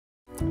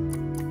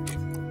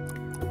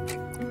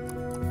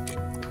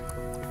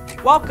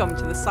Welcome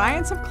to the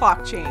Science of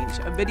Clock Change,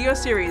 a video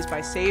series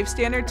by Save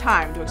Standard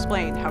Time to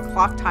explain how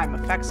clock time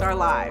affects our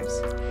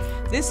lives.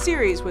 This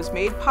series was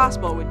made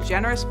possible with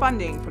generous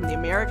funding from the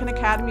American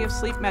Academy of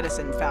Sleep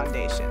Medicine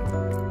Foundation.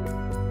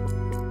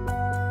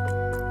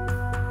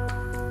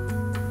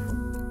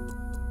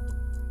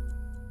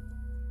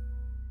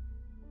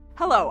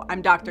 Hello,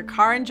 I'm Dr.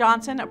 Coren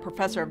Johnson, a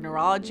professor of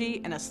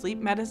neurology and a sleep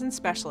medicine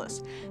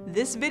specialist.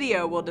 This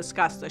video will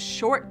discuss the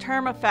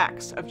short-term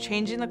effects of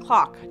changing the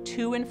clock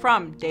to and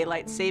from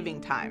daylight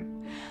saving time.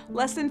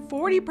 Less than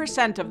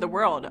 40% of the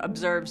world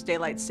observes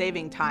daylight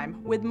saving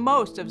time, with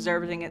most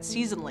observing it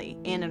seasonally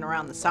in and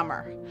around the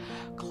summer.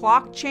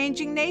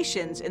 Clock-changing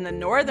nations in the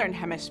northern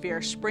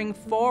hemisphere spring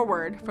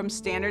forward from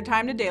standard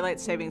time to daylight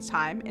savings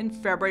time in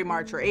February,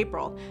 March, or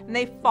April, and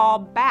they fall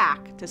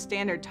back to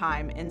standard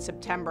time in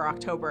September,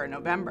 October, and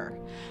November.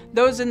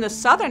 Those in the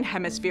southern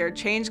hemisphere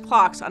change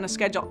clocks on a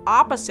schedule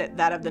opposite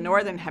that of the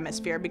northern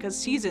hemisphere because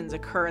seasons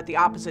occur at the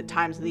opposite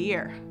times of the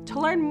year. To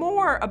learn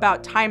more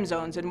about time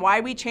zones and why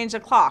we change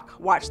the clock,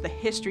 watch the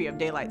History of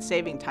Daylight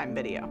Saving Time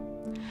video.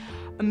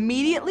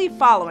 Immediately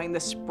following the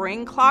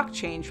spring clock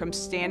change from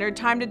standard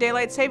time to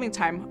daylight saving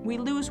time, we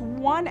lose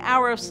 1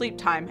 hour of sleep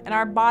time and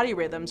our body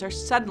rhythms are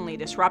suddenly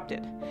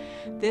disrupted.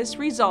 This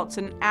results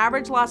in an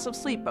average loss of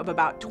sleep of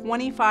about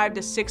 25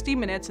 to 60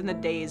 minutes in the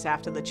days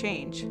after the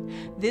change.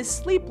 This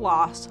sleep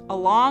loss,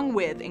 along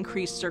with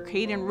increased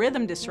circadian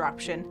rhythm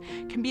disruption,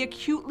 can be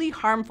acutely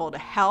harmful to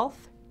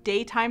health,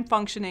 daytime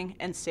functioning,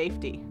 and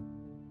safety.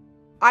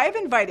 I have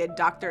invited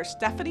Dr.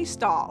 Stephanie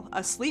Stahl,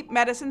 a sleep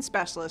medicine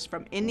specialist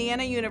from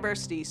Indiana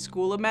University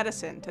School of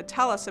Medicine, to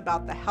tell us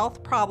about the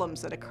health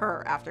problems that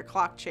occur after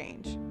clock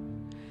change.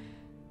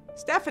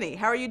 Stephanie,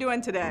 how are you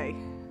doing today?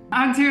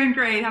 I'm doing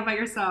great. How about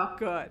yourself?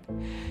 Good.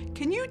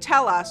 Can you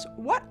tell us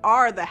what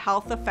are the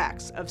health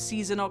effects of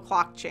seasonal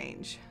clock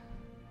change?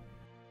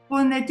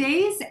 Well, in the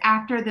days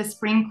after the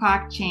spring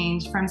clock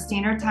change from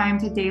standard time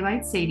to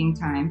daylight saving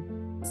time,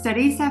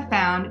 studies have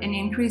found an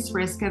increased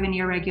risk of an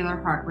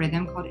irregular heart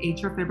rhythm called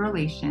atrial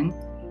fibrillation,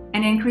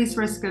 an increased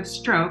risk of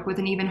stroke with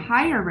an even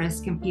higher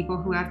risk in people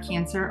who have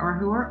cancer or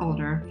who are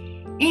older,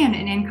 and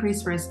an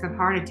increased risk of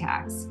heart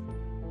attacks.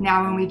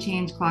 Now, when we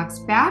change clocks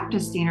back to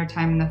standard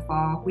time in the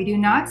fall, we do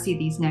not see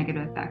these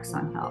negative effects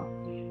on health.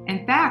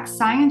 In fact,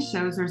 science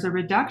shows there's a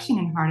reduction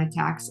in heart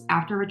attacks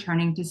after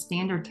returning to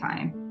standard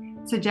time,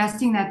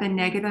 suggesting that the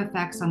negative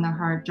effects on the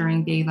heart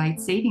during daylight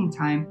saving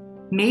time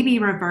may be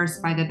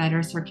reversed by the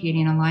better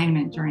circadian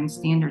alignment during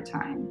standard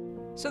time.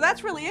 So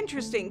that's really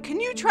interesting. Can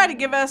you try to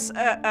give us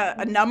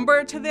a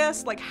number to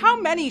this? Like, how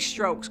many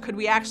strokes could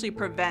we actually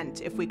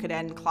prevent if we could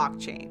end clock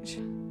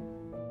change?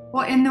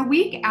 Well, in the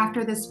week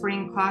after the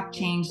spring clock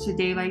change to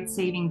daylight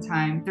saving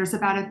time, there's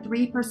about a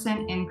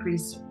 3%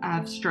 increase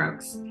of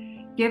strokes.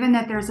 Given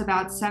that there's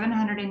about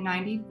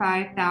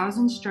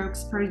 795,000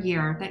 strokes per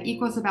year, that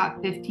equals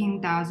about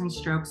 15,000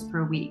 strokes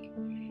per week.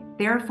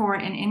 Therefore,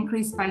 an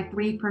increase by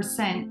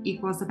 3%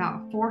 equals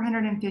about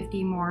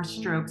 450 more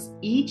strokes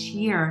each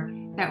year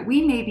that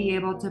we may be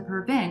able to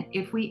prevent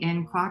if we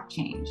end clock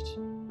change.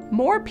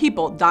 More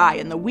people die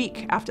in the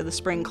week after the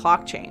spring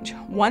clock change.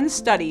 One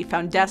study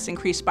found deaths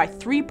increased by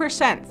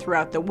 3%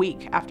 throughout the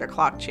week after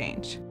clock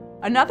change.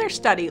 Another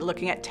study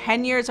looking at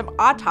 10 years of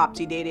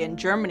autopsy data in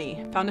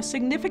Germany found a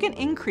significant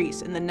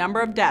increase in the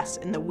number of deaths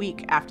in the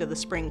week after the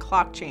spring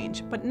clock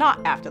change, but not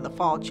after the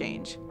fall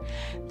change.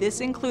 This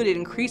included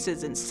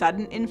increases in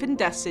sudden infant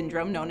death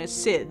syndrome known as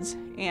SIDS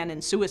and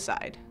in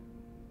suicide.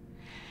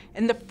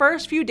 In the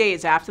first few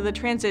days after the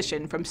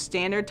transition from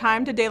standard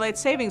time to daylight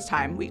savings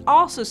time, we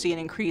also see an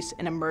increase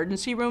in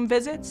emergency room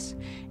visits,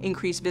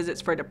 increased visits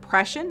for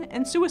depression,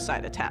 and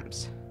suicide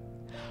attempts.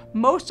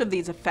 Most of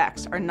these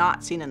effects are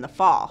not seen in the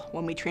fall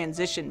when we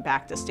transition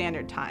back to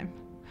standard time.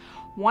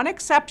 One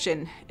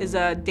exception is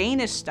a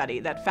Danish study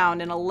that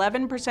found an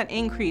 11%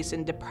 increase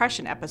in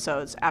depression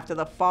episodes after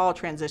the fall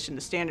transition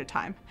to standard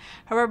time.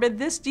 However,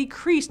 this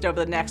decreased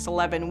over the next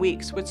 11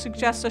 weeks, which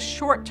suggests a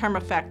short-term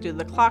effect due to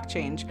the clock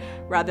change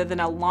rather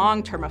than a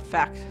long-term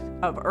effect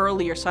of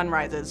earlier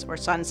sunrises or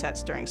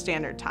sunsets during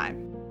standard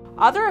time.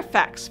 Other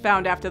effects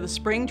found after the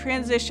spring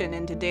transition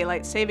into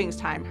daylight savings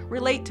time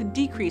relate to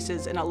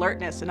decreases in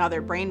alertness and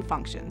other brain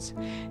functions.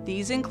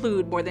 These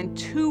include more than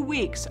 2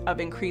 weeks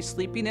of increased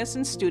sleepiness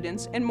in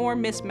students and more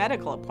missed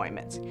medical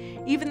appointments.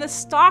 Even the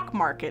stock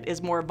market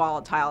is more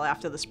volatile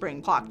after the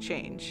spring clock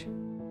change.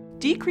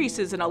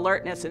 Decreases in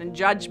alertness and in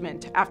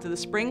judgment after the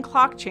spring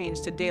clock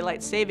change to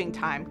daylight saving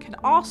time can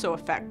also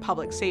affect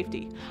public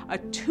safety. A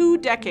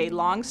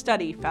 2-decade-long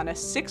study found a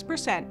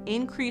 6%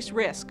 increased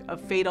risk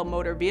of fatal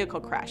motor vehicle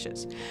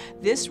crashes.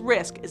 This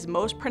risk is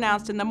most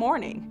pronounced in the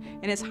morning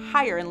and is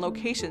higher in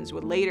locations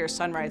with later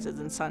sunrises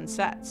and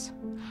sunsets.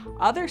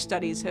 Other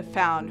studies have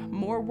found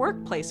more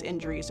workplace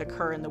injuries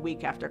occur in the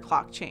week after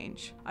clock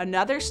change.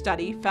 Another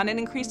study found an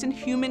increase in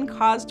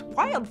human-caused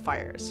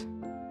wildfires.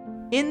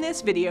 In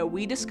this video,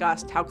 we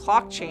discussed how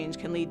clock change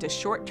can lead to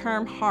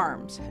short-term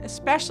harms,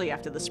 especially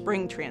after the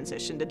spring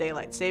transition to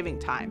daylight saving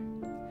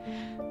time.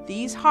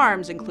 These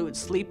harms include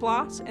sleep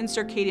loss and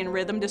circadian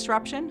rhythm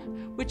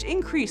disruption, which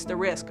increase the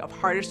risk of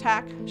heart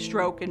attack,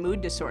 stroke, and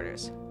mood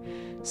disorders.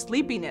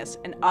 Sleepiness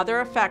and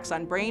other effects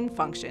on brain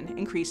function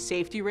increase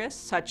safety risks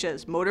such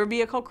as motor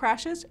vehicle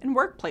crashes and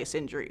workplace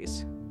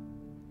injuries.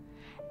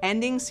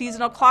 Ending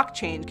seasonal clock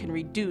change can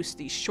reduce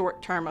these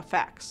short-term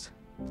effects.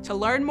 To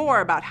learn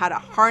more about how to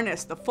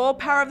harness the full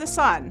power of the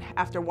sun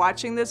after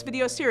watching this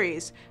video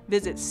series,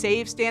 visit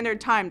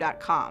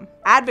SaveStandardTime.com.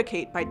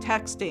 Advocate by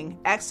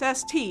texting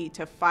XST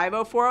to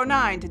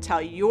 50409 to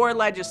tell your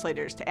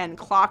legislators to end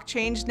clock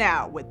change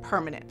now with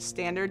permanent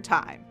standard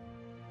time.